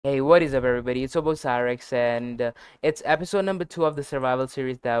Hey, what is up, everybody? It's Obo Cyrix, and it's episode number 2 of the survival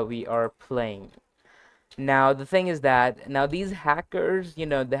series that we are playing. Now, the thing is that now these hackers,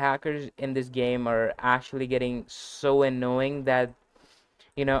 the hackers in this game are actually getting so annoying that,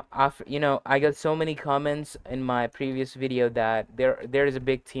 after, I got so many comments in my previous video that there is a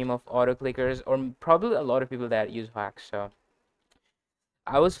big team of auto clickers, or probably a lot of people that use hacks. So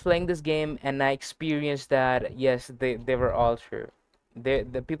I was playing this game and I experienced that yes, they were all true.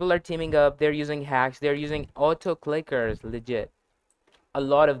 The people are teaming up, they're using hacks, they're using auto clickers, legit. A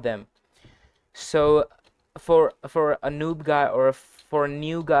lot of them. So for a noob guy or for a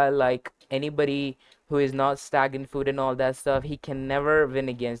new guy like anybody who is not stagnant food and all that stuff, he can never win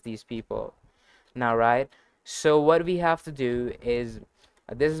against these people. Now, right? So what we have to do is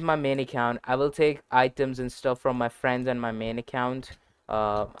this is my main account. I will take items and stuff from my friends and my main account.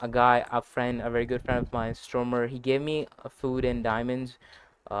 A friend, a very good friend of mine, Stormer, he gave me food and diamonds.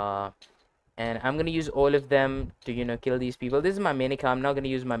 Uh, and I'm gonna use all of them to, kill these people. This is my main account. I'm not gonna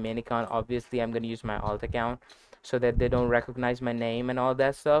use my main account. Obviously, I'm gonna use my alt account so that they don't recognize my name and all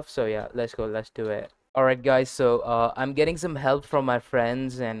that stuff. So yeah, let's go. Let's do it. All right, guys. So I'm getting some help from my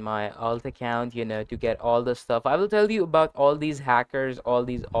friends and my alt account, to get all the stuff. I will tell you about all these hackers, all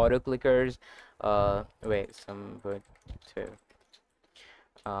these auto clickers. Wait, some food too.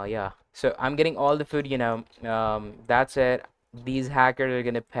 Yeah. So I'm getting all the food, that's it. These hackers are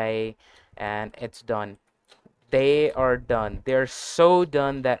gonna pay, and it's done. They are done. They're so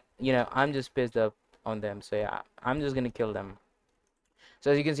done that, I'm just pissed up on them. So yeah, I'm just gonna kill them. So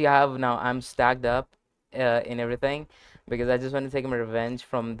as you can see, I'm stacked up in everything because I just want to take my revenge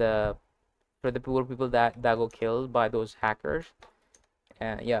from the for the poor people that got killed by those hackers.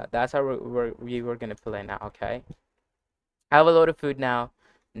 And yeah, that's how we were gonna play now. Okay, I have a lot of food now,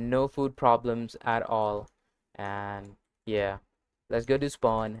 no food problems at all, and yeah. Let's go to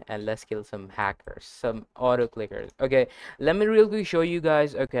spawn and let's kill some hackers, some auto clickers. Okay, let me real quick show you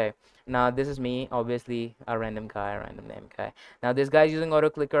guys. Okay, now this is me, obviously a random guy, a random name. Okay, now this guy's using auto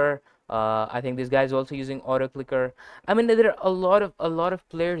clicker. I think this guy's also using auto clicker. I mean, there are a lot of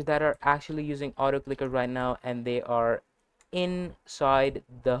players that are actually using auto clicker right now, and they are inside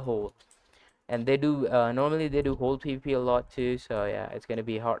the hole. And they do normally they do hold PvP a lot too. So yeah, it's gonna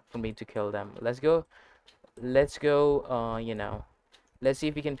be hard for me to kill them. Let's go. Let's see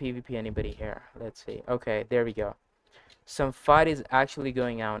if we can PvP anybody here. Let's see. Okay, there we go. Some fight is actually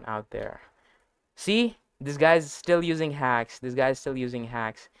going on out there. See? This guy's still using hacks. This guy's still using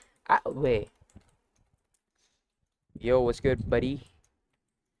hacks. Wait. Yo, what's good, buddy?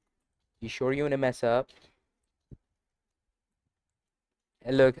 You sure you wanna mess up?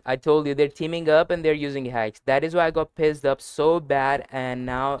 Look, I told you they're teaming up and they're using hacks. That is why I got pissed up so bad, and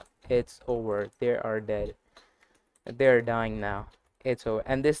now it's over. They are dead. They're dying now. It's over.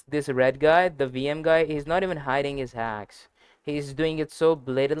 And this red guy, the VM guy, he's not even hiding his hacks. He's doing it so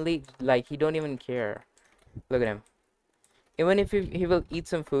blatantly, like he don't even care. Look at him. Even if he will eat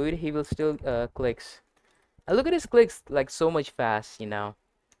some food, he will still clicks. And look at his clicks, like so much fast.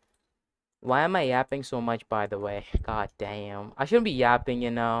 Why am I yapping so much, by the way? God damn. I shouldn't be yapping.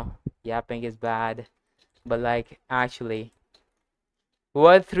 Yapping is bad. But like, actually,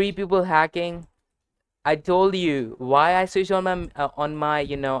 what, three people hacking? I told you why I switched on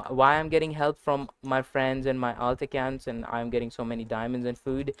my why I'm getting help from my friends and my alt accounts, and I'm getting so many diamonds and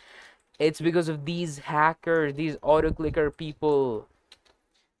food. It's because of these hackers, these auto clicker people.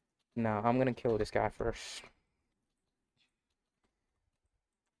 No, I'm gonna kill this guy first.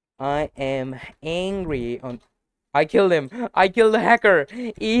 I am angry on. I killed him. I killed the hacker.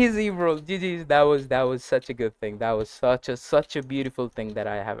 Easy, bro. GG's. That was such a good thing. That was such a beautiful thing that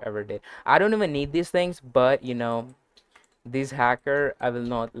I have ever did. I don't even need these things, but this hacker, I will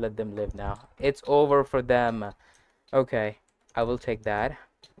not let them live now. It's over for them. Okay, I will take that,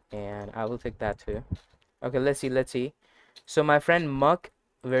 and I will take that too. Okay, let's see. So my friend Muck,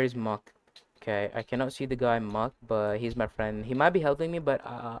 where is Muck? Okay, I cannot see the guy Muck, but he's my friend. He might be helping me, but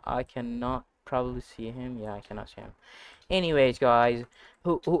I cannot probably see him. Yeah, I cannot see him. Anyways, guys,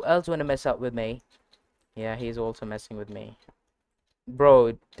 who else wanna mess up with me? Yeah, he's also messing with me.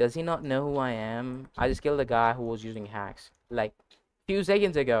 Bro, does he not know who I am? I just killed a guy who was using hacks like few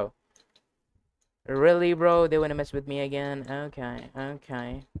seconds ago. Really, bro? They wanna mess with me again? Okay,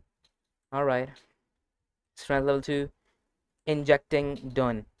 okay. Alright. Strength level 2. Injecting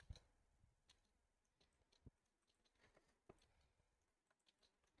done.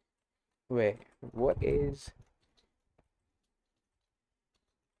 Wait, what is...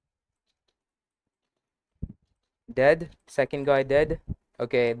 Dead? Second guy dead?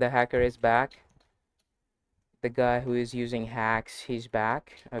 Okay, the hacker is back. The guy who is using hacks, he's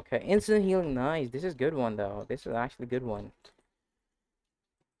back. Okay, instant healing, nice. This is good one though. This is actually a good one.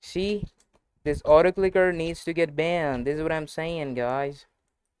 See, this auto clicker needs to get banned. This is what I'm saying, guys.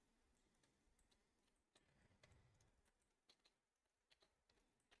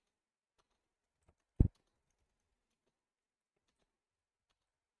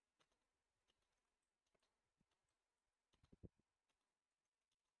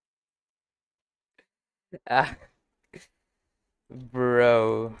 Ah,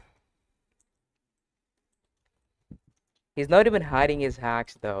 bro. He's not even hiding his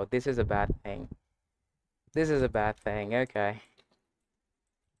hacks though. This is a bad thing. This is a bad thing. Okay.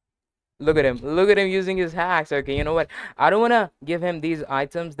 Look at him. Look at him using his hacks. Okay, you know what? I don't want to give him these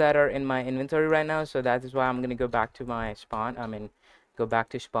items that are in my inventory right now, so that is why I'm going to go back to my spawn. I mean, go back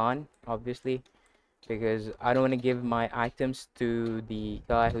to spawn, obviously, because I don't want to give my items to the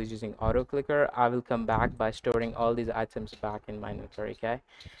guy who's using auto clicker. I will come back by storing all these items back in my inventory, okay?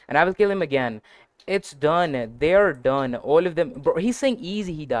 And I will kill him again. It's done. They're done. All of them. Bro, he's saying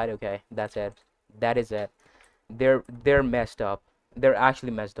easy. He died. Okay, that's it. That is it. They're messed up. They're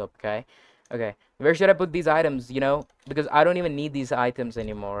actually messed up, okay? Okay. Where should I put these items, you know? Because I don't even need these items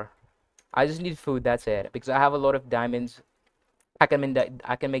anymore. I just need food, that's it. Because I have a lot of diamonds. I can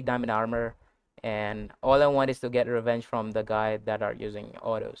make diamond armor, and all I want is to get revenge from the guy that are using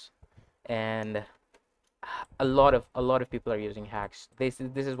autos. And a lot of people are using hacks. This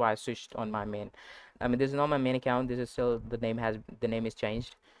is why I switched on my main. I mean, this is not my main account. This is still the name is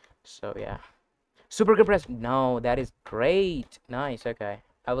changed. So yeah. Super compressed. No, that is great. Nice. Okay,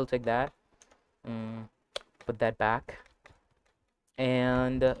 I will take that. Mm, put that back.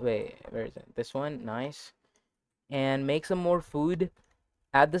 And wait, where is it? This one. Nice. And make some more food.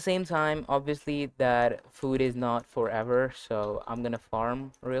 At the same time, obviously, that food is not forever, so I'm gonna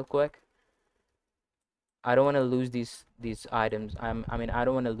farm real quick. I don't want to lose these items. I mean, I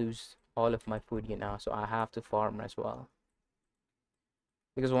don't want to lose all of my food, you know. So I have to farm as well.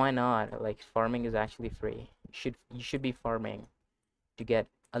 Because why not? Like farming is actually free. You should be farming to get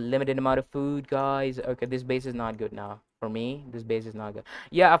a limited amount of food, guys. Okay, this base is not good now. For me, this base is not good.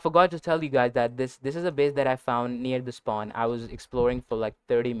 Yeah, I forgot to tell you guys that this is a base that I found near the spawn. I was exploring for like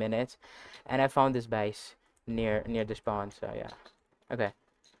 30 minutes and I found this base near the spawn. So yeah. Okay.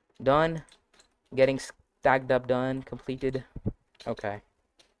 Done. Getting stacked up, done, completed. Okay.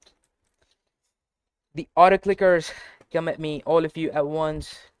 The auto clickers come at me, all of you at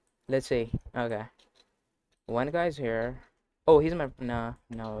once. Let's see. Okay. One guy's here. Oh, he's my no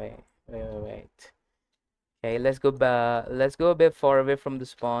wait. Okay, let's go a bit far away from the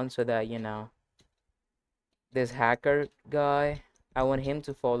spawn so that you know this hacker guy. I want him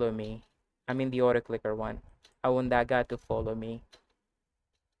to follow me. I mean the auto clicker one. I want that guy to follow me.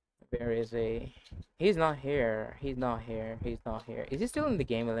 Where is he? He's not here. He's not here. He's not here. Is he still in the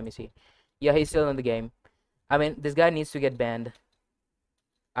game? Let me see. Yeah, he's still in the game. I mean, this guy needs to get banned.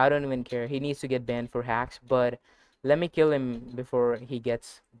 I don't even care. He needs to get banned for hacks, but let me kill him before he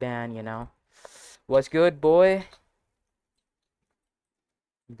gets banned, you know. What's good, boy?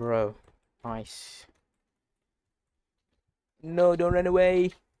 Bro. Nice. No, don't run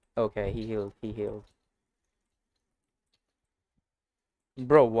away. Okay, he healed. He healed.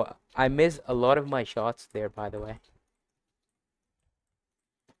 Bro, what? I missed a lot of my shots there, by the way.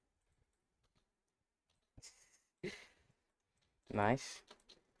 Nice.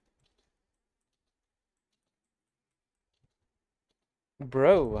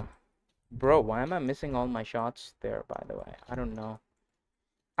 Bro. Bro, why am I missing all my shots there, by the way? I don't know.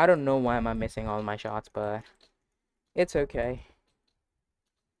 I don't know why am I missing all my shots, but it's okay.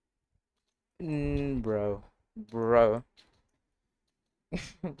 Bro. Bro.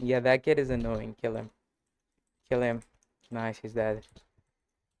 Yeah, that kid is annoying. Kill him. Kill him. Nice, he's dead.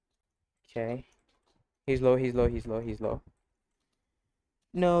 Okay. He's low, he's low, he's low, he's low.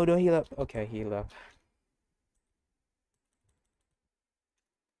 No, don't heal up. Okay, heal up.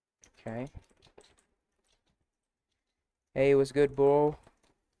 Okay. Hey, what's good, bro?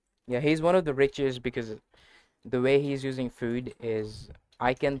 Yeah, he's one of the richest because the way he's using food is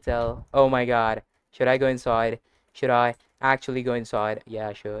I can tell. Oh my god. Should I go inside? Should I actually go inside? Yeah,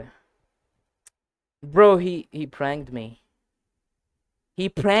 I should. Bro, he pranked me. He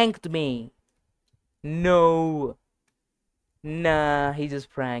pranked me. No. Nah, he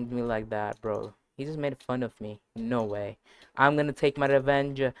just pranked me like that, bro. He just made fun of me. No way. I'm gonna take my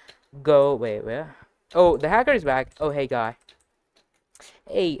revenge. Go. Wait, where? Oh, the hacker is back. Oh, hey, guy.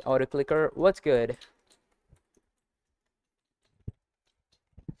 Hey, auto clicker. What's good?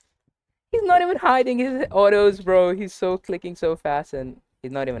 He's not even hiding his autos, bro. He's so clicking so fast and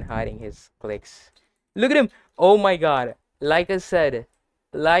he's not even hiding his clicks. Look at him. Oh my god. Like I said,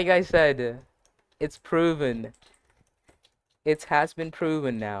 it's proven. It has been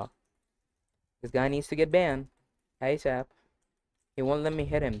proven now. This guy needs to get banned. ASAP. He won't let me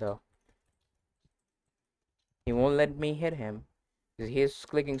hit him though. He won't let me hit him. Because he's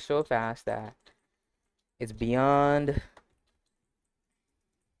clicking so fast that it's beyond.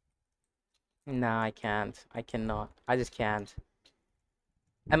 Nah, I can't. I cannot. I just can't.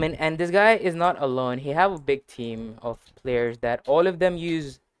 I mean, and this guy is not alone. He have a big team of players that all of them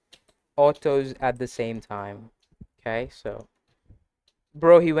use autos at the same time. Okay, so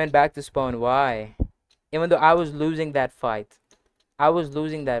bro, he went back to spawn. Why? Even though I was losing that fight. I was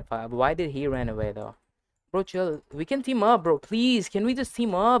losing that fight. Why did he run away though? Bro, chill. We can team up, bro. Please, can we just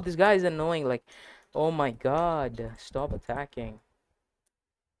team up? This guy is annoying. Like, oh my god. Stop attacking.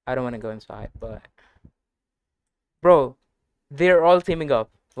 I don't want to go inside, but bro, they're all teaming up.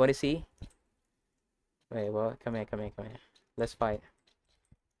 Want to see? Wait, well, come here, come here, come here. Let's fight.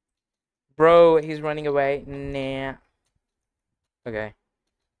 Bro, he's running away. Nah. Okay.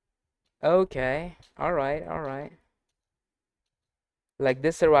 Okay. Alright, alright. Like,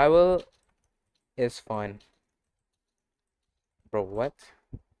 this survival is fun. Bro, what?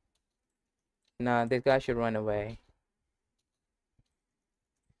 Nah, this guy should run away.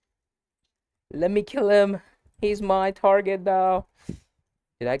 Let me kill him. He's my target now.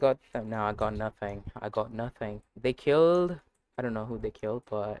 Did I got them? No, I got nothing. I got nothing. They killed. I don't know who they killed,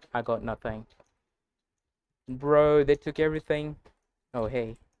 but I got nothing. Bro, they took everything. Oh,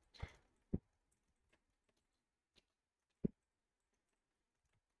 hey.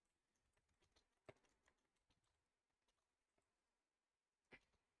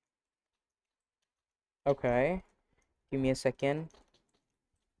 Okay. Give me a second.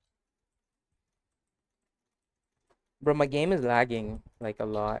 Bro, my game is lagging like a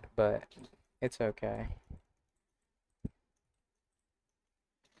lot, but it's okay.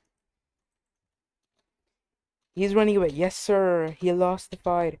 He's running away. Yes, sir. He lost the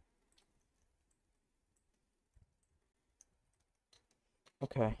fight.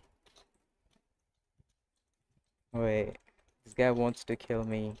 Okay. Wait. This guy wants to kill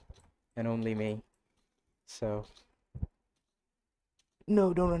me and only me. So.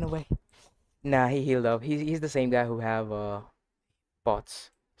 No, don't run away. Nah, he healed up. He's the same guy who have bots.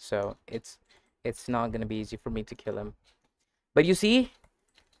 So it's not gonna be easy for me to kill him. But you see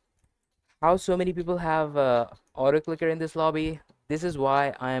how so many people have auto clicker in this lobby? This is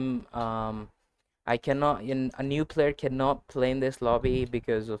why I cannot a new player cannot play in this lobby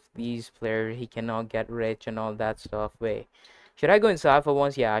because of these players. He cannot get rich and all that stuff. Wait, should I go inside for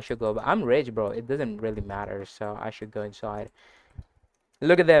once? Yeah, I should go. But I'm rich, bro. It doesn't really matter, so I should go inside.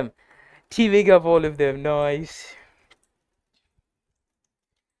 Look at them, teaming up all of them. Nice.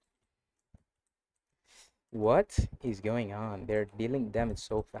 What is going on? They're dealing damage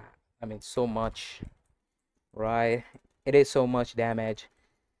so fast. I mean, so much, right? It is so much damage.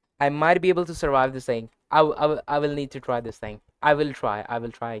 I might be able to survive this thing. I will need to try this thing. I will try. I will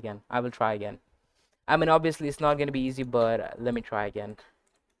try again. I will try again. I mean, obviously, it's not going to be easy, but let me try again.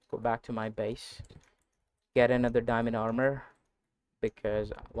 Go back to my base. Get another diamond armor.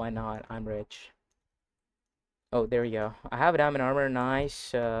 Because why not? I'm rich. Oh, there we go. I have a diamond armor.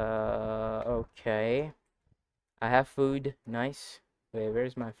 Nice. Okay. I have food. Nice. Wait,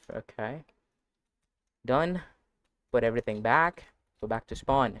 where's my... Okay. Done. Put everything back. Go back to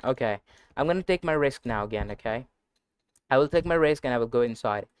spawn. Okay. I'm gonna take my risk now again, okay? I will take my risk and I will go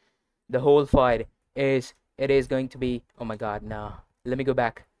inside. The whole fight is... It is going to be... Oh my god, no. Let me go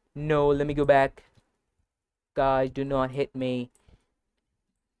back. No, let me go back. Guys, do not hit me.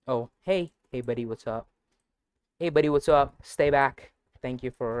 Oh, hey. Hey, buddy, what's up? Hey, buddy, what's up? Stay back. Thank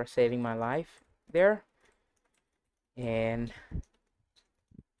you for saving my life there. And...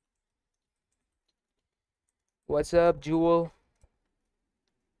 What's up, Jewel?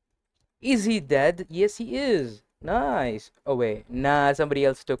 Is he dead? Yes, he is. Nice. Oh, wait. Nah, somebody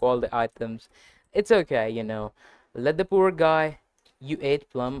else took all the items. It's okay, you know. Let the poor guy. You ate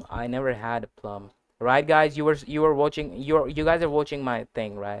plum. I never had a plum. Right, guys? You were watching. You guys are watching my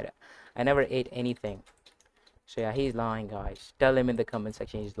thing, right? I never ate anything. So yeah, he's lying, guys. Tell him in the comment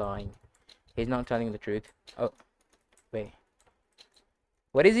section he's lying. He's not telling the truth. Oh, wait.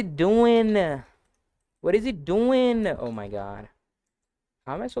 What is he doing? What is he doing? Oh my god.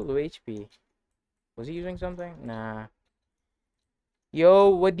 How am I so low HP? Was he using something? Nah. Yo,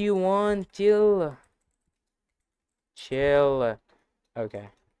 what do you want? Chill. Chill. Okay.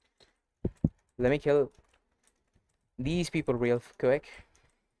 Let me kill these people real quick.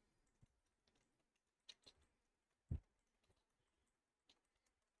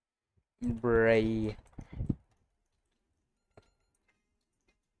 Bray.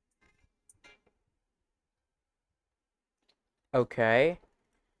 Okay.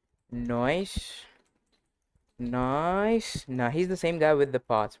 Nice. Nice. Now he's the same guy with the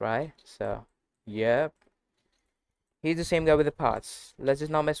pots, right? So, yep. He's the same guy with the pots. Let's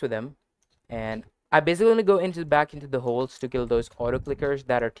just not mess with him. And I basically gonna go into back into the holes to kill those auto clickers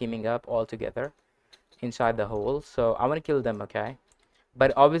that are teaming up all together inside the hole. So I want to kill them, okay?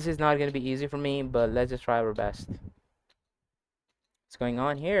 But obviously it's not gonna be easy for me, but let's just try our best. What's going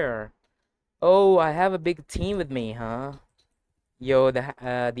on here? Oh, I have a big team with me, huh? Yo,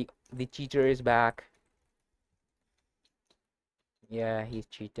 the cheater is back. Yeah, he's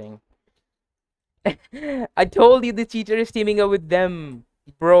cheating. I told you the cheater is teaming up with them.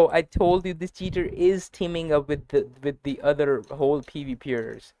 Bro, I told you this cheater is teaming up with the other whole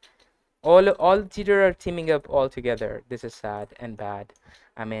PvPers. All the cheater are teaming up all together. This is sad and bad.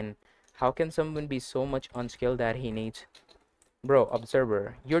 I mean, how can someone be so much unskilled that he needs? Bro,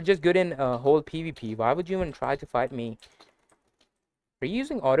 observer, you're just good in a whole PvP. Why would you even try to fight me? Are you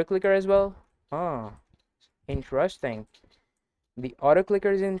using auto clicker as well? Huh. Interesting. The auto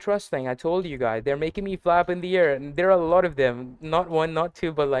clicker is interesting. I told you guys, they're making me flap in the air, and there are a lot of them. Not one, not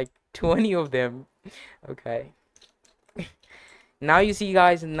two, but like 20 of them. Okay. Now you see,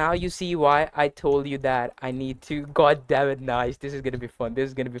 guys, now you see why I told you that I need to. God damn it, nice. This is gonna be fun. This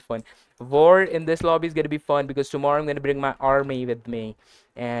is gonna be fun. War in this lobby is gonna be fun because tomorrow I'm gonna bring my army with me.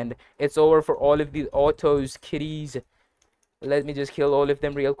 And it's over for all of these autos, kitties. Let me just kill all of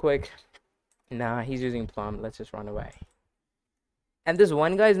them real quick. Nah, he's using plum. Let's just run away. And this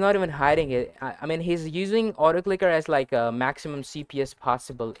one guy is not even hiding it. I mean, he's using auto clicker as like a maximum CPS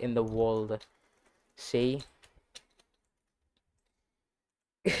possible in the world. See?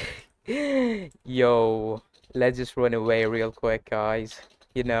 Yo, let's just run away real quick, guys.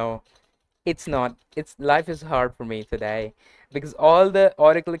 You know, it's life is hard for me today because all the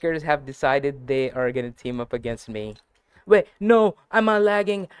auto clickers have decided they are gonna team up against me. Wait, no, am I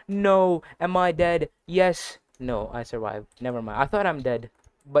lagging? No, am I dead? Yes. No, I survived. Never mind. I thought I'm dead,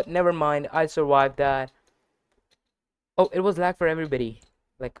 but never mind. I survived that. Oh, it was lag for everybody.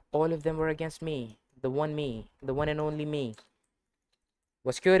 Like all of them were against me. The one and only me.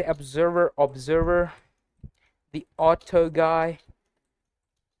 What's good, observer? Observer, the auto guy.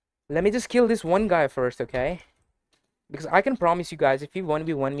 Let me just kill this one guy first, okay? Because I can promise you guys, if he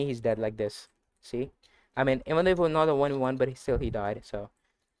 1v1 me, he's dead like this. See? I mean, even though it was not a 1v1, but he died. So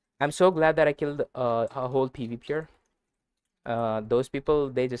I'm so glad that I killed a whole PvPer. Those people,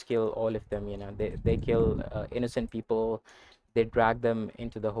 they just kill all of them, you know. They kill innocent people. They drag them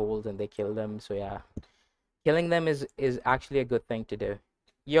into the holes and they kill them. So yeah, killing them is actually a good thing to do.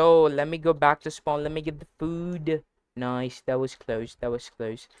 Yo, let me go back to spawn. Let me get the food. Nice. That was close. That was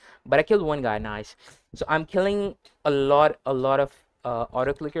close. But I killed one guy. Nice. So I'm killing a lot of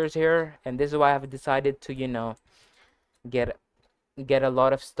auto clickers here, and this is why I've decided to, you know, get get a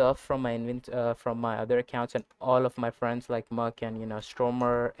lot of stuff from my from my other accounts and all of my friends like Muck and, you know,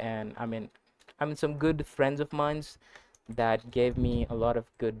 Stromer, and I mean some good friends of mine's that gave me a lot of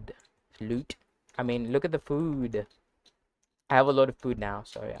good loot. I mean, look at the food. I have a lot of food now,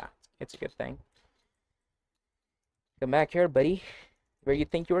 so yeah, it's a good thing. Come back here, buddy. Where you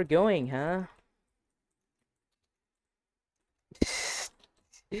think you were going, huh?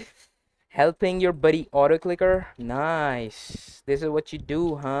 Helping your buddy auto clicker? Nice. This is what you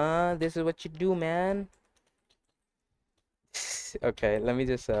do, huh? This is what you do, man. Okay, let me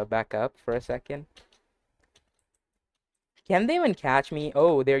just back up for a second. Can they even catch me?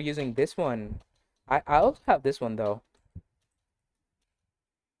 Oh, they're using this one. I also have this one though.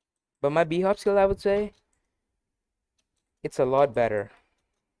 But my B-hop skill, I would say, it's a lot better.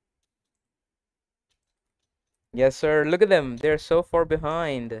 Yes, sir. Look at them. They're so far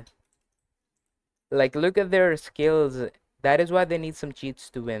behind. Like, look at their skills. That is why they need some cheats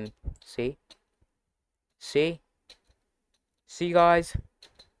to win. See? See? See, guys?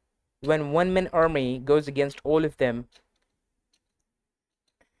 When one-man army goes against all of them.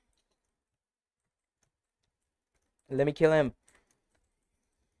 Let me kill him.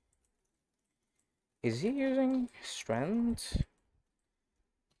 Is he using strength?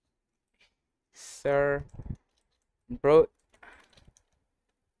 Sir. Bro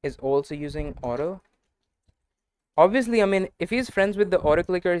is also using auto. Obviously, I mean, if he's friends with the auto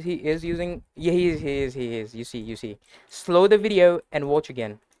clickers, he is using. Yeah, he is. You see. Slow the video and watch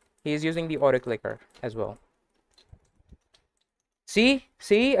again. He is using the auto clicker as well. See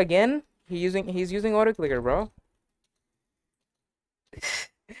again. He's using auto clicker, bro.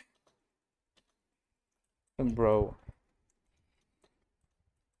 Bro.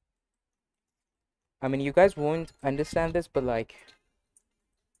 I mean, you guys won't understand this, but like,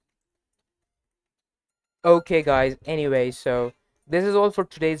 okay, guys. Anyway, so this is all for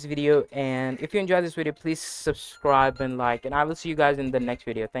today's video, and if you enjoyed this video, please subscribe and like, and I will see you guys in the next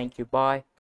video. Thank you. Bye.